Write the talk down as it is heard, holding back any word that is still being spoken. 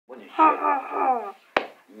When the shit off.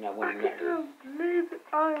 Now, when I can't believe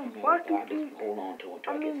I'm watching I just hold on to it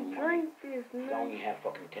until I get some money. This, man. I only have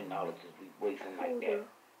fucking $10 this week wasting like that.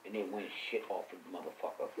 And then win shit off of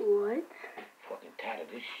motherfucker. What? Fucking tired of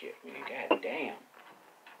this shit, man. God damn.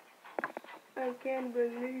 I can't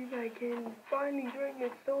believe I can finally drink a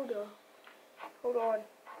soda. Hold on.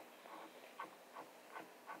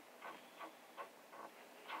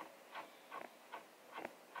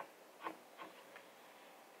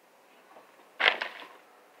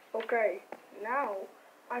 Okay, now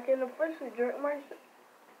I can officially drink my.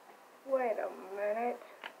 Wait a minute.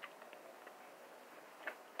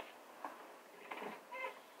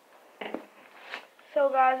 So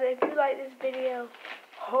guys, if you like this video,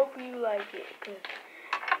 hope you like it, cause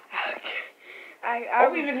I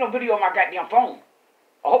hope you making a video on my goddamn phone.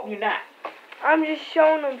 I hope you're not. I'm just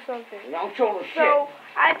showing them something. I'm showing them shit. So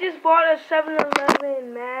I just bought a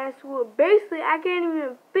 7-Eleven mask. Well, basically I can't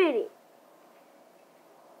even fit it.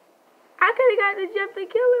 I could have got the Jeff the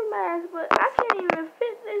Killer mask, but I can't even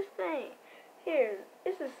fit this thing. Here,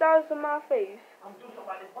 it's the size of my face. I'm doing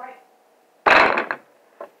somebody's right.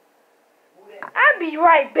 I'll be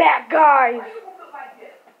right back, guys. Why you gonna look like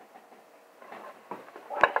this?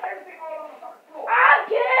 Why is everything all on the floor? I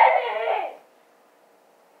get it!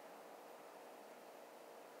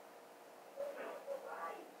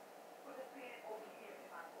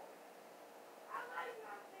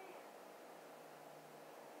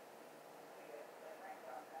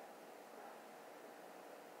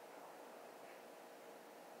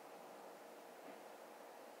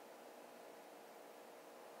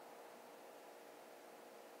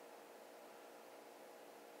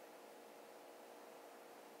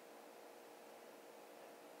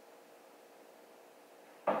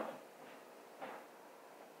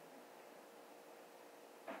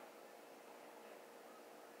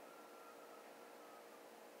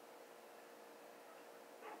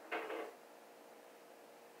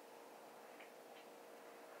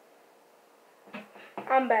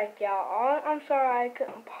 I'm back, y'all. I'm sorry I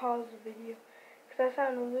couldn't pause the video because that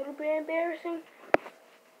sounded a little bit embarrassing.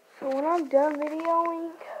 So when I'm done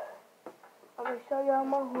videoing, I'm going to show y'all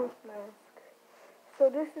my horse mask. So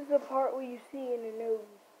this is the part where you see in the nose.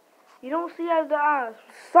 You don't see out of the eyes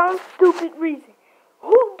for some stupid reason.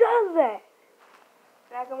 Who does that?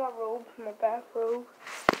 Back of my robe, my back robe.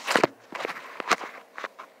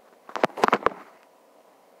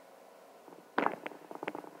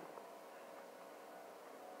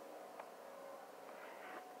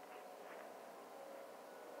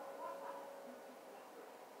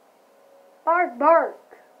 Bark, bark.